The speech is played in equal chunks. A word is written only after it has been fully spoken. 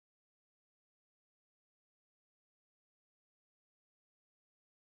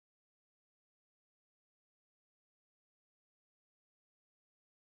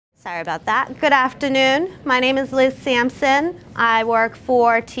Sorry about that. Good afternoon. My name is Liz Sampson. I work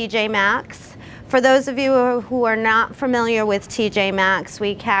for TJ Maxx. For those of you who are not familiar with TJ Maxx,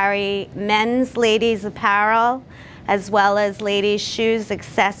 we carry men's, ladies apparel, as well as ladies shoes,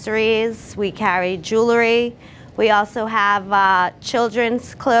 accessories. We carry jewelry. We also have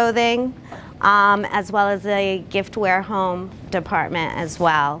children's clothing, as well as a giftware home department as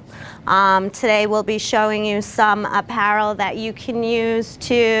well. Today we'll be showing you some apparel that you can use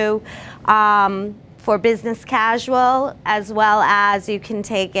for business casual, as well as you can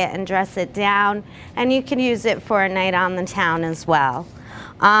take it and dress it down, and you can use it for a night on the town as well.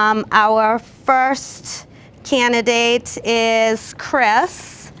 Our first candidate is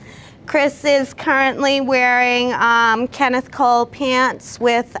Chris. Chris is currently wearing Kenneth Cole pants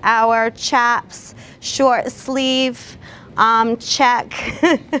with our chaps short sleeve check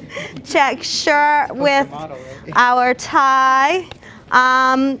shirt with our tie.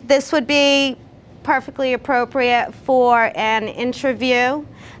 This would be perfectly appropriate for an interview,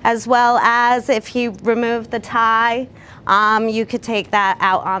 as well as if you remove the tie, you could take that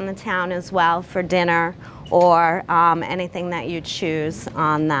out on the town as well for dinner or anything that you choose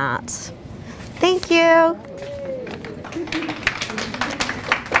on that. Thank you.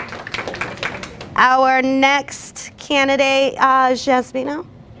 Our next candidate, Jasmino.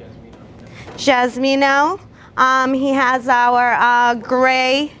 He has our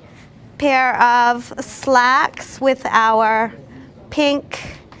gray pair of slacks with our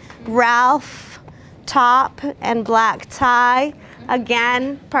pink Ralph top and black tie.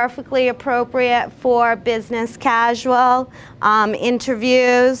 Again, perfectly appropriate for business casual,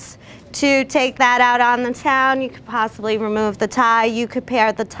 interviews. To take that out on the town, you could possibly remove the tie. You could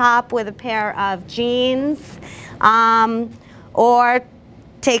pair the top with a pair of jeans, or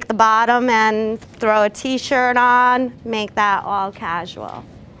take the bottom and throw a t-shirt on, make that all casual.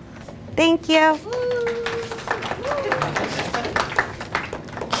 Thank you.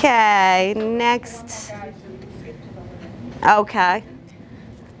 Okay, next. Okay.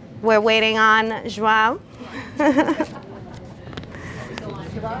 We're waiting on Joao.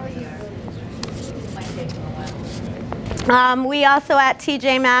 We also at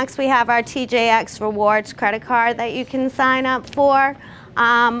TJ Maxx, we have our TJX Rewards credit card that you can sign up for.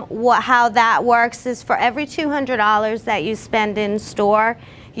 How that works is for every $200 that you spend in store,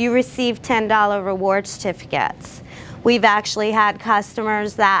 you receive $10 reward certificates. We've actually had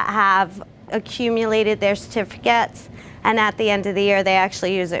customers that have accumulated their certificates, and at the end of the year they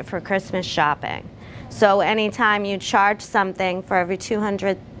actually use it for Christmas shopping. So anytime you charge something, for every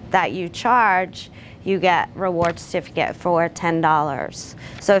 $200 that you charge, you get reward certificate for $10.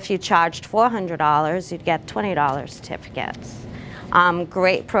 So if you charged $400, you'd get $20 certificates.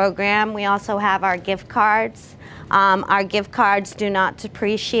 Great program. We also have our gift cards. Our gift cards do not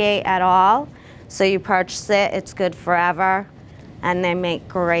depreciate at all. So you purchase it, it's good forever, and they make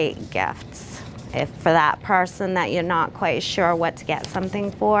great gifts. If for that person that you're not quite sure what to get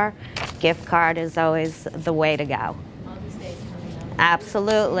something for, gift card is always the way to go. Mother's Day's coming up.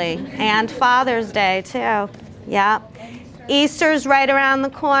 Absolutely. And Father's Day too. Yeah. Easter's right around the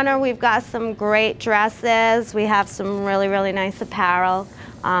corner. We've got some great dresses. We have some really, really nice apparel.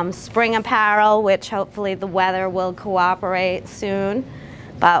 Spring apparel, which hopefully the weather will cooperate soon.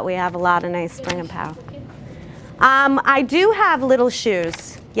 But we have a lot of nice spring apparel. I do have little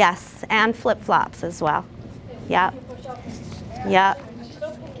shoes, yes, and flip-flops as well. Yep. Yep.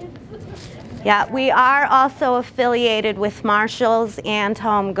 Yeah, we are also affiliated with Marshalls and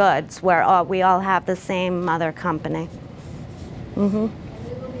Home Goods, where we all have the same mother company. And we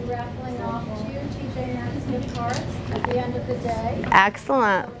will be raffling off 2 TJ Maxx gift cards at the end of the day.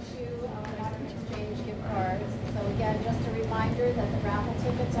 Excellent. 2 exchange gift cards. So again, just a reminder that the raffle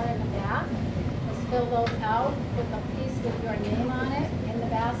tickets are in the back. Just fill those out, put the piece with your name on it in the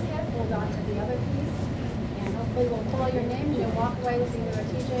basket, hold on to the other piece, and hopefully we'll call your name and you'll walk away with either a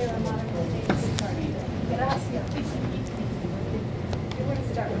TJ or a Modern Exchange gift card. Gracias. We're going to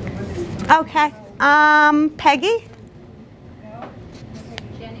start with Okay. Peggy?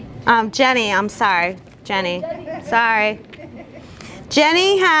 Jenny. Jenny, I'm sorry. Jenny. Sorry.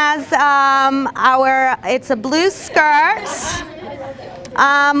 Jenny has it's a blue skirt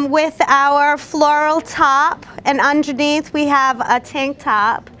with our floral top, and underneath we have a tank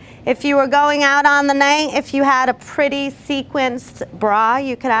top. If you were going out on the night, if you had a pretty sequenced bra,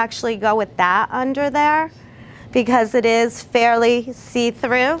 you could actually go with that under there because it is fairly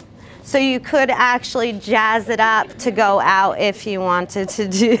see-through. So you could actually jazz it up to go out if you wanted to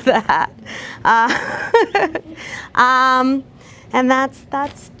do that. And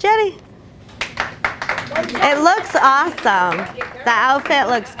that's Jenny. It looks awesome. The outfit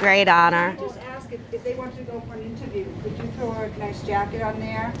looks great on her. Just ask if they wanted to go for an interview, could you throw a nice jacket on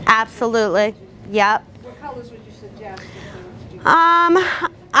there? Absolutely. Yep. What colors would you suggest?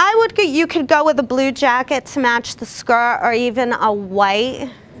 You could go with a blue jacket to match the skirt, or even a white.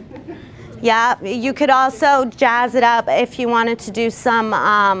 Yeah, you could also jazz it up if you wanted to do some,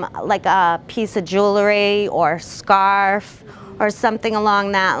 like a piece of jewelry or scarf or something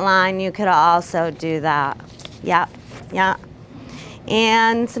along that line. You could also do that. Yep, yeah.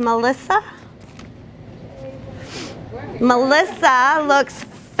 And Melissa? Melissa looks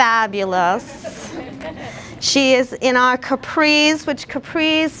fabulous. She is in our capris, which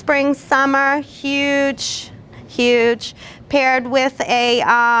capris, spring, summer, huge, huge. Paired with a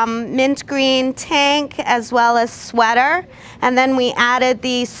mint green tank as well as sweater. And then we added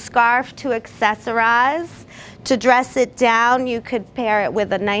the scarf to accessorize. To dress it down, you could pair it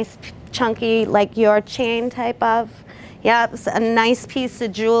with a nice chunky, like your chain type of, yep, a nice piece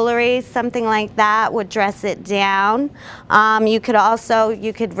of jewelry, something like that would dress it down. You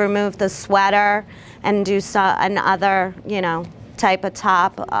could remove the sweater and do another, type of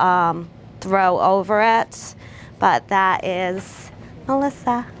top, throw over it. But that is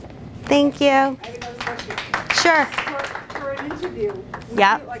Melissa. Thank you. I have another question. Sure. For an interview, would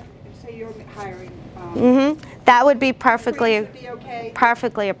Yep. you, like, say you're hiring, That would be perfectly, would be okay?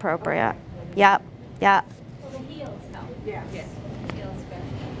 perfectly appropriate. Yep. Yep. The heels help. Yeah. Heels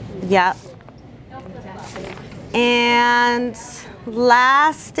Yep. best. And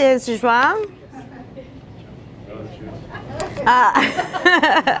last is Joan.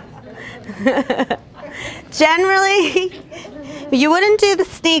 Generally, you wouldn't do the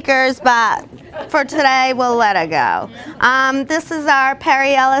sneakers, but for today, we'll let it go. This is our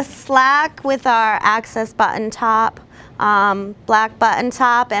Perry Ellis slack with our access button top, black button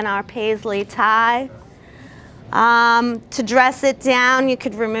top, and our paisley tie. To dress it down, you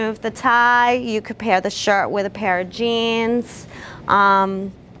could remove the tie. You could pair the shirt with a pair of jeans.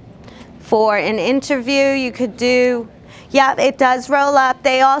 For an interview, you could do, yeah, it does roll up.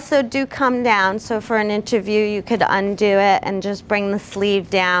 They also do come down. So for an interview, you could undo it and just bring the sleeve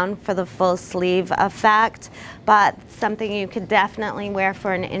down for the full sleeve effect. But something you could definitely wear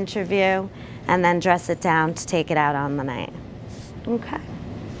for an interview and then dress it down to take it out on the night. Okay.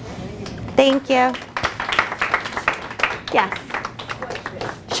 Thank you. Yes.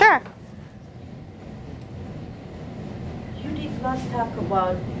 Sure. You did not talk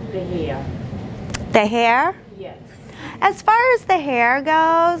about the hair. The hair? Yes. As far as the hair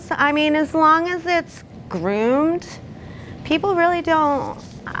goes, I mean, as long as it's groomed, people really don't.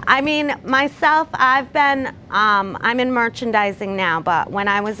 I mean, myself, I'm in merchandising now, but when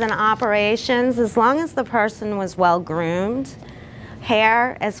I was in operations, as long as the person was well groomed,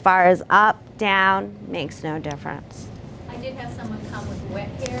 hair, as far as up, down, makes no difference. I did have someone come with wet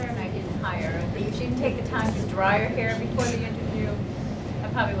hair and I didn't hire her. If she didn't take the time to dry her hair before the interview, I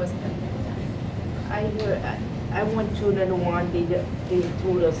probably wasn't going to do that. I went to the one they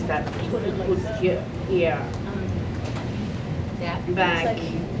told us that you could put your hair back.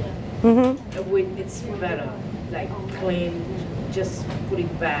 It's better, like clean, just put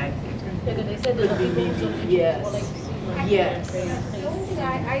it back. They said that Yes. Yes. The only thing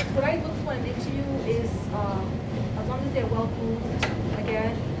what I look for in an interview is as long as they're well groomed,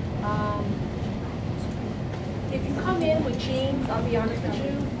 again. If you come in with jeans, I'll be honest with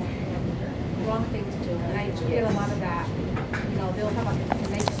you, wrong thing to do. And I get a lot of that. They'll have a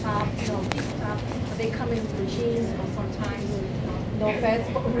nice top, decent top, but they come in with jeans or sometimes, no offense,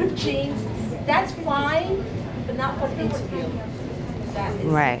 but ripped jeans. That's fine, but not for the interview. That is,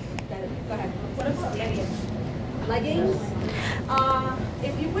 Right. Go ahead. What about leggings? Leggings?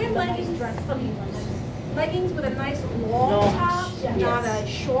 If you wear leggings with a nice long top, not a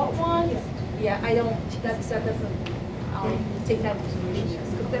short one, yeah, I don't, that doesn't, I'll take that into consideration.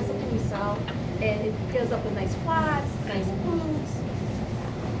 Because that's something we sell, and it fills up with nice flats, nice boots.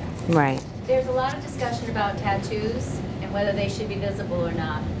 Right. There's a lot of discussion about tattoos and whether they should be visible or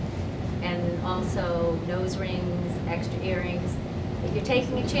not. And also nose rings, extra earrings. You're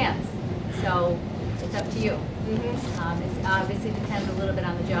taking a chance, so it's up to you. It obviously depends a little bit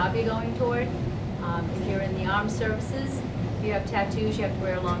on the job you're going toward. If you're in the armed services, if you have tattoos, you have to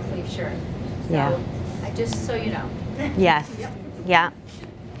wear a long sleeve shirt. So, Yeah. just so you know. Yes. Yeah.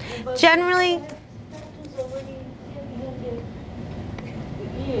 Generally,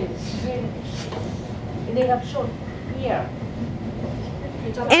 And they have short hair.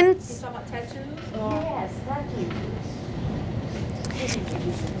 You talk In- about tattoos? Yes, tattoos.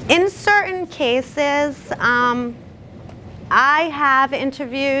 in certain cases, I have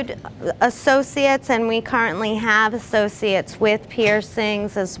interviewed associates, and we currently have associates with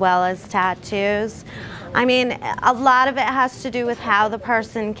piercings as well as tattoos. I mean, a lot of it has to do with how the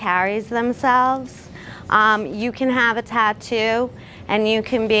person carries themselves. You can have a tattoo and you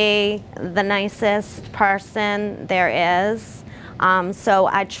can be the nicest person there is. So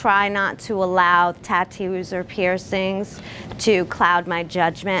I try not to allow tattoos or piercings to cloud my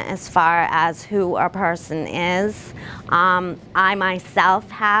judgment as far as who a person is. I myself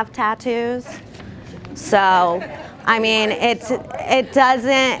have tattoos, so I mean it's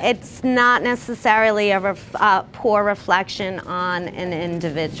not necessarily a poor reflection on an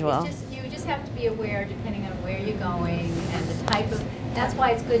individual. You just have to be aware, depending on where you're going and the type of. That's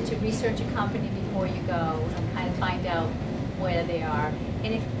why it's good to research a company before you go and kind of find out where they are.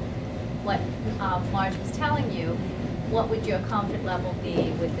 And if what Marge was telling you, what would your comfort level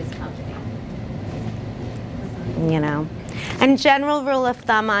be with this company? You know, and general rule of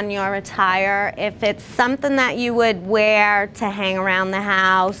thumb on your attire, if it's something that you would wear to hang around the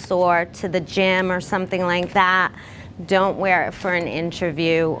house or to the gym or something like that, don't wear it for an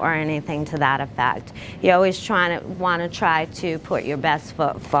interview or anything to that effect. You always want to try to put your best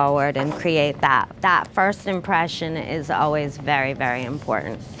foot forward and create that. That first impression is always very, very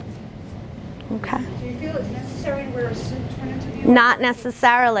important. Okay. Do you feel it's necessary to wear a suit for an interview? Not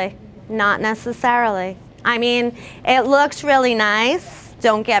necessarily. Not necessarily. I mean, it looks really nice,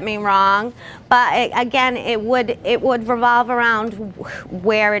 don't get me wrong, but again, it would revolve around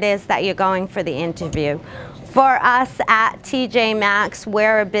where it is that you're going for the interview. For us at TJ Maxx,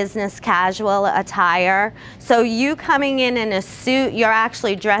 we're a business casual attire. So you coming in a suit, you're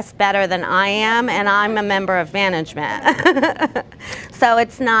actually dressed better than I am, and I'm a member of management. So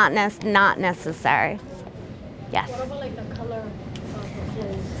it's not necessary. Yes? What about like the color of the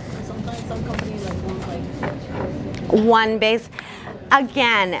clothes? Sometimes some companies like want like One base.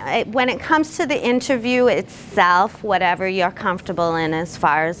 Again, when it comes to the interview itself, whatever you're comfortable in as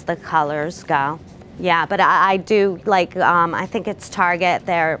far as the colors go. Yeah, but I do like, I think it's Target,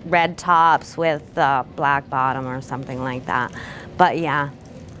 they're red tops with black bottom or something like that. But yeah,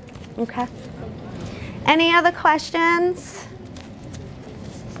 okay. Any other questions?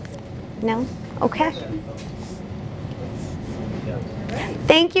 No? Okay.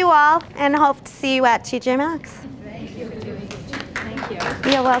 Thank you all, and hope to see you at TJ Maxx. Thank you. Thank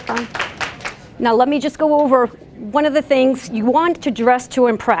you. You're welcome. Now let me just go over one of the things. You want to dress to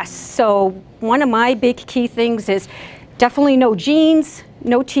impress. So one of my big key things is definitely no jeans,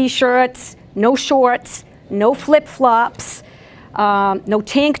 no t-shirts, no shorts, no flip-flops, no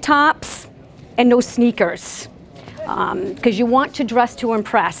tank tops, and no sneakers. Because you want to dress to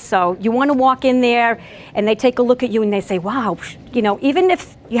impress. So you want to walk in there and they take a look at you and they say, wow, you know, even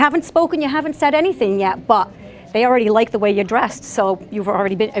if you haven't spoken, you haven't said anything yet, but they already like the way you're dressed, so you've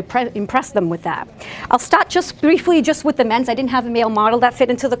already been impressed them with that. I'll start just briefly just with the men's. I didn't have a male model that fit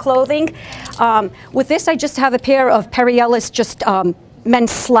into the clothing. With this, I just have a pair of Perry Ellis just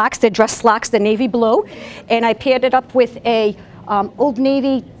men's slacks. They're dress slacks, they're navy blue, and I paired it up with a Old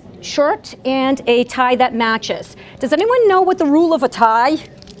Navy shirt and a tie that matches. Does anyone know what the rule of a tie?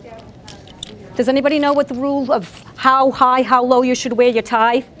 Does anybody know what the rule of how high, how low you should wear your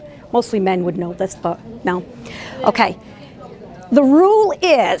tie? Mostly men would know this, but no. Okay. The rule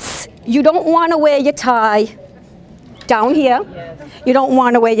is you don't want to wear your tie down here. You don't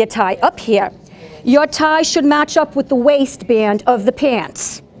want to wear your tie up here. Your tie should match up with the waistband of the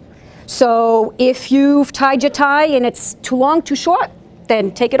pants. So if you've tied your tie and it's too long, too short,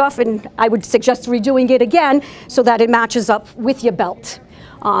 then take it off, and I would suggest redoing it again so that it matches up with your belt.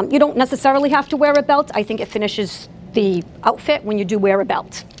 You don't necessarily have to wear a belt. I think it finishes the outfit when you do wear a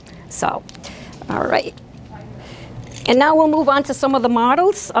belt. So, all right. And now we'll move on to some of the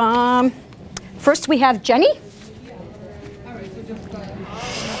models. First we have Jenny.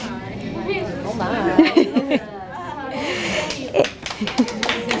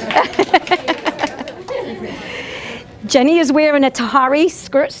 Jenny is wearing a Tahari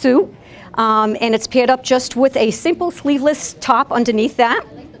skirt suit, and it's paired up just with a simple sleeveless top underneath that.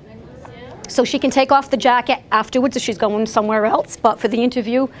 So she can take off the jacket afterwards if she's going somewhere else, but for the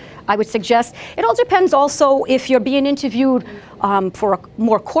interview, I would suggest. It all depends also if you're being interviewed for a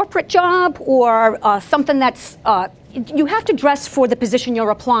more corporate job or something that's, you have to dress for the position you're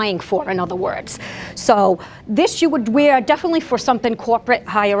applying for, in other words. So this you would wear definitely for something corporate,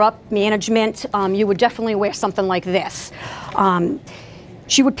 higher up, management. You would definitely wear something like this.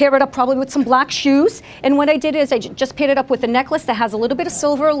 She would pair it up probably with some black shoes. And what I did is I just paired it up with a necklace that has a little bit of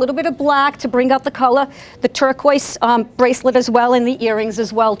silver, a little bit of black to bring out the color, the turquoise bracelet as well, and the earrings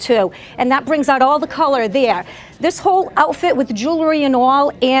as well too. And that brings out all the color there. This whole outfit with jewelry and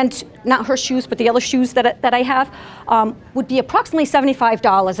all, and not her shoes, but the other shoes that I have, would be approximately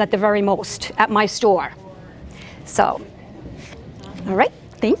 $75 at the very most at my store. So, all right,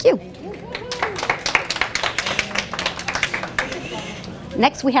 thank you.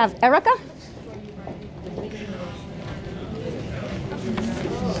 Next we have Erica.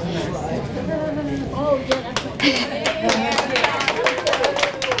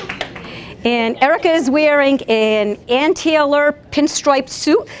 And Erica is wearing an Ann Taylor pinstripe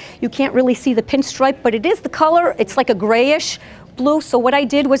suit. You can't really see the pinstripe, but it is the color. It's like a grayish blue. So what I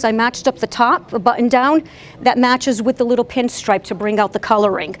did was I matched up the top, a button down, that matches with the little pinstripe to bring out the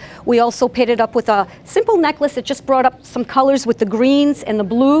coloring. We also paired it up with a simple necklace that just brought up some colors with the greens and the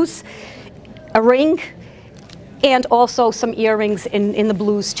blues, a ring, and also some earrings in the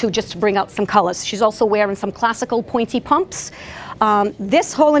blues too, just to bring out some colors. She's also wearing some classical pointy pumps.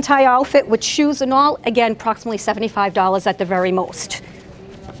 This whole entire outfit with shoes and all, again, approximately $75 at the very most.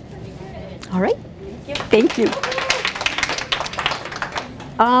 All right, thank you.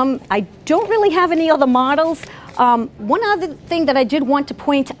 I don't really have any other models. One other thing that I did want to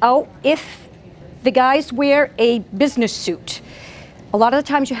point out, if the guys wear a business suit, a lot of the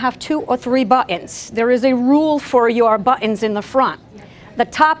times you have 2 or 3 buttons. There is a rule for your buttons in the front. The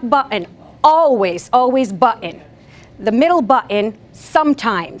top button, always, always button. The middle button,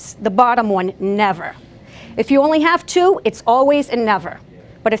 sometimes. The bottom one, never. If you only have 2, it's always and never.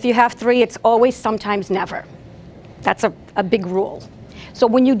 But if you have 3, it's always, sometimes, never. That's a big rule. So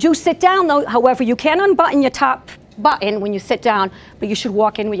when you do sit down, though, however, you can unbutton your top button when you sit down, but you should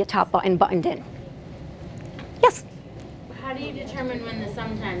walk in with your top button buttoned in. Yes? How do you determine when the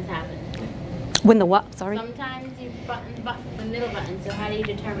sometimes happens? When the what? Sorry? Sometimes you button the middle button, so how do you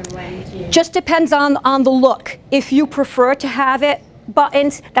determine when to? Just depends on the look. If you prefer to have it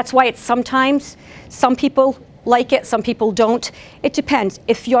buttoned, that's why it's sometimes. Some people like it, some people don't. It depends.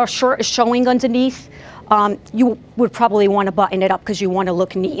 If your shirt is showing underneath, you would probably want to button it up because you want to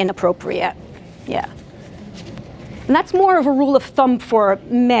look neat and appropriate. Yeah. And that's more of a rule of thumb for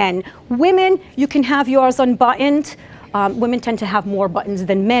men. Women, you can have yours unbuttoned. Women tend to have more buttons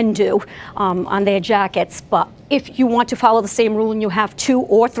than men do on their jackets. But if you want to follow the same rule and you have 2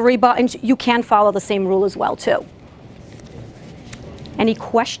 or 3 buttons, you can follow the same rule as well, too. Any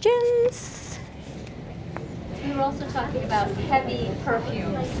questions? We were also talking about heavy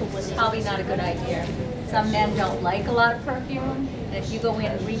perfume was probably not a good idea. Some men don't like a lot of perfume, and if you go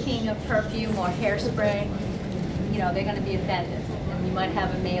in reeking of perfume or hairspray, you know, they're going to be offended, and you might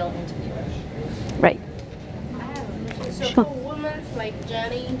have a male interviewer. Right. So for women like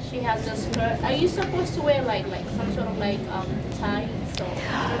Jenny, she has a skirt. Are you supposed to wear like some sort of tights, or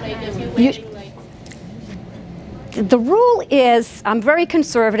like if you're wearing like? The rule is, I'm very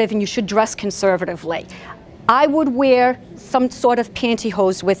conservative, and you should dress conservatively. I would wear some sort of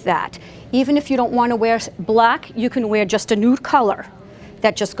pantyhose with that. Even if you don't want to wear black, you can wear just a nude color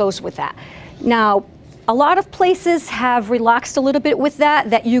that just goes with that. Now, a lot of places have relaxed a little bit with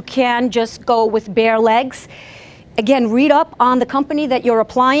that you can just go with bare legs. Again, read up on the company that you're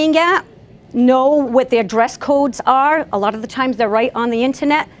applying at. Know what their dress codes are. A lot of the times they're right on the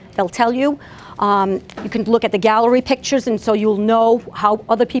internet. They'll tell you. You can look at the gallery pictures, and so you'll know how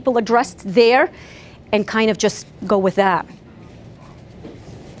other people are dressed there and kind of just go with that.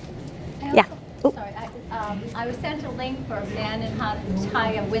 Yeah. Sorry, I was sent a link for men and how to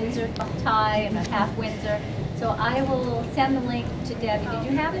tie a Windsor tie and a half Windsor. So I will send the link to Debbie. Did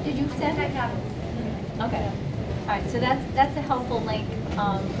you have it? Did you send it? I have it. Okay. All right. So that's a helpful link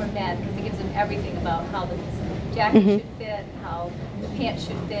for men because it gives them everything about how the jacket should fit, how the pants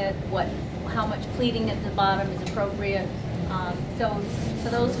should fit, how much pleating at the bottom is appropriate. So for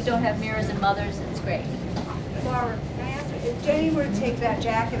those who don't have mirrors and mothers, it's great. Laura, can I ask you, if Jenny were to take that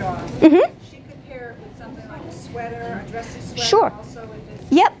jacket off, she could pair it with something like a sweater, a dressy sweater? Sure. Also if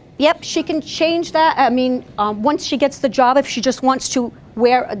it's Yep, she can change that. I mean, once she gets the job, if she just wants to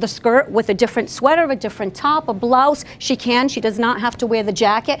wear the skirt with a different sweater, a different top, a blouse, she can. She does not have to wear the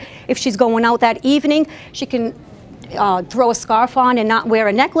jacket. If she's going out that evening, she can throw a scarf on and not wear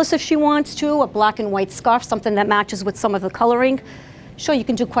a necklace if she wants to, a black and white scarf, something that matches with some of the coloring. Sure, you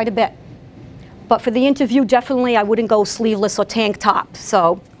can do quite a bit. But for the interview, definitely I wouldn't go sleeveless or tank top.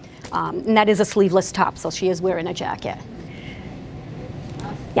 So, and that is a sleeveless top, so she is wearing a jacket.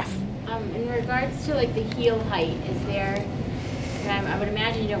 Yes? In regards to like the heel height, is there, I would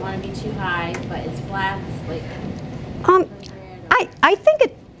imagine you don't want to be too high, but it's flats, like... I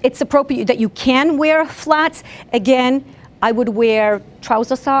think it's appropriate that you can wear flats. Again, I would wear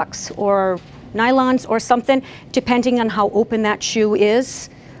trouser socks or nylons or something, depending on how open that shoe is.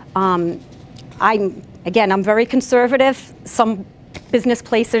 I'm very conservative. Some business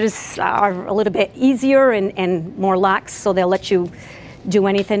places are a little bit easier and more lax, so they'll let you do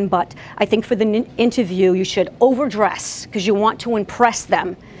anything. But I think for the interview, you should overdress because you want to impress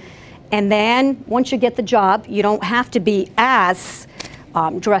them. And then once you get the job, you don't have to be as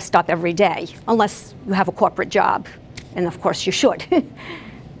dressed up every day, unless you have a corporate job. And of course you should.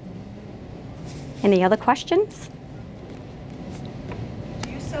 Any other questions? Do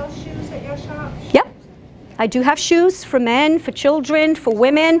you sell shoes at your shop? Yep. I do have shoes for men, for children, for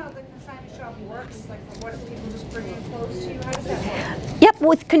women. How the consignment shop works? Like, what if people just bring in clothes to you? How does that work? Yep,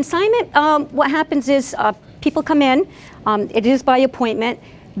 with consignment, what happens is people come in, it is by appointment.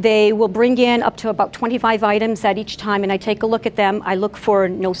 They will bring in up to about 25 items at each time, and I take a look at them. I look for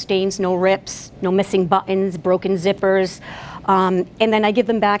no stains, no rips, no missing buttons, broken zippers, and then I give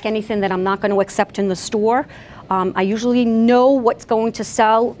them back anything that I'm not going to accept in the store. I usually know what's going to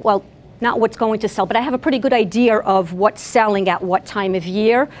sell, well, not what's going to sell, but I have a pretty good idea of what's selling at what time of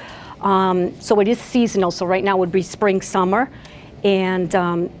year. So it is seasonal, so right now would be spring, summer.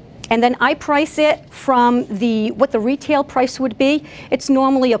 And then I price it from what the retail price would be. It's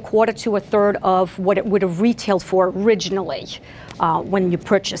normally a quarter to a third of what it would have retailed for originally when you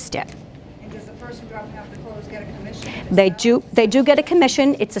purchased it. And does the person dropping off the clothes get a commission? They do get a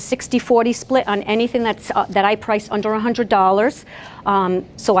commission. It's a 60-40 split on anything that I price under $100.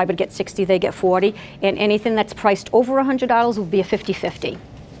 So I would get 60, they get 40. And anything that's priced over $100 would be a 50-50.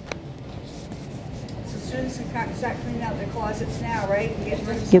 Students can start cleaning out their closets now, right? And get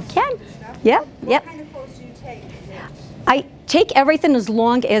rid of You some can. stuff. Yep, What yep. kind of clothes do you take? I take everything as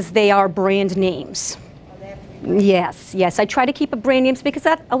long as they are brand names. Oh, they have to be Yes. I try to keep a brand names because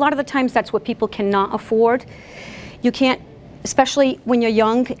a lot of the times that's what people cannot afford. You can't, especially when you're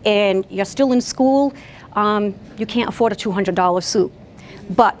young and you're still in school, you can't afford a $200 suit.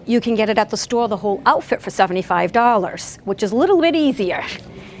 But you can get it at the store, the whole outfit for $75, which is a little bit easier.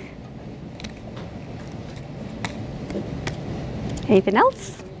 Anything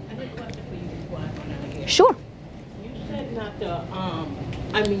else? I have a question for you before I run out of here. Sure. You said not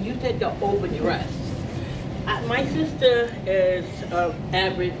to, you said to overdress. My sister is an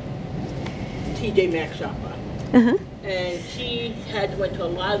average TJ Maxx shopper. And she had went to a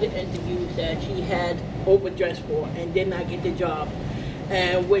lot of the interviews that she had overdressed for and did not get the job.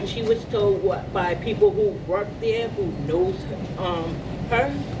 And when she was told by people who work there, who knows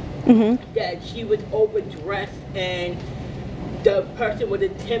her, that she was overdressed and the person was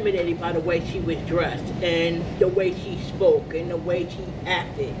intimidated by the way she was dressed and the way she spoke and the way she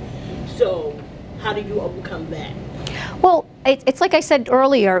acted. So how do you overcome that? Well, it's like I said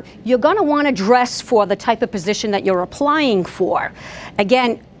earlier, you're going to want to dress for the type of position that you're applying for.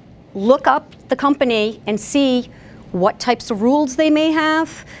 Again, look up the company and see what types of rules they may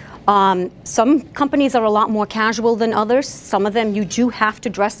have. Some companies are a lot more casual than others. Some of them you do have to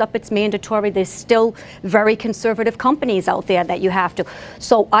dress up. It's mandatory. There's still very conservative companies out there that you have to.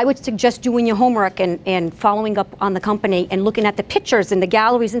 So I would suggest doing your homework and following up on the company and looking at the pictures in the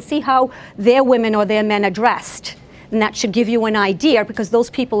galleries and see how their women or their men are dressed. And that should give you an idea because those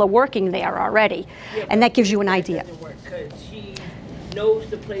people are working there already. Yeah, and that gives you an idea. Because she knows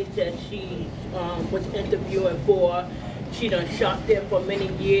the place that she was interviewing for. She done shop there for many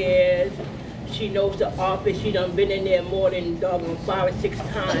years. She knows the office. She done been in there more than 5 or 6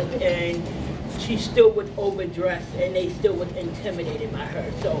 times, and she still was overdressed, and they still was intimidated by her.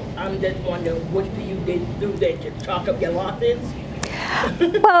 So I'm just wondering, what do you do that to chalk up your losses?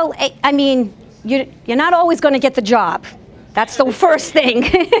 Well, I mean, you're not always going to get the job. That's the first thing.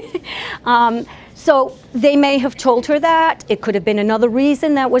 So they may have told her that. It could have been another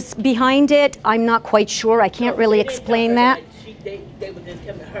reason that was behind it. I'm not quite sure. I can't really explain that. They was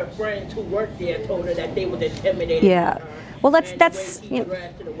intimidated. Her friends who worked there told her that they was intimidated. Yeah. By her. Well, that's the way she you know,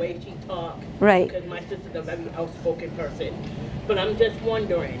 dressed and the way she talked. Right. Because my sister's a very outspoken person. But I'm just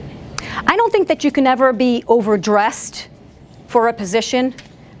wondering. I don't think that you can ever be overdressed for a position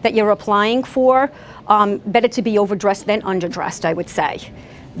that you're applying for. Better to be overdressed than underdressed, I would say.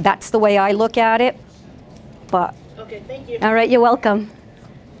 That's the way I look at it. But Okay, thank you. all right, you're welcome.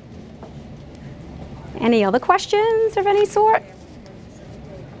 Any other questions of any sort?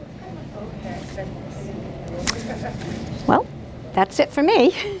 Well, that's it for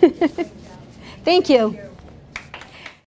me. Thank you.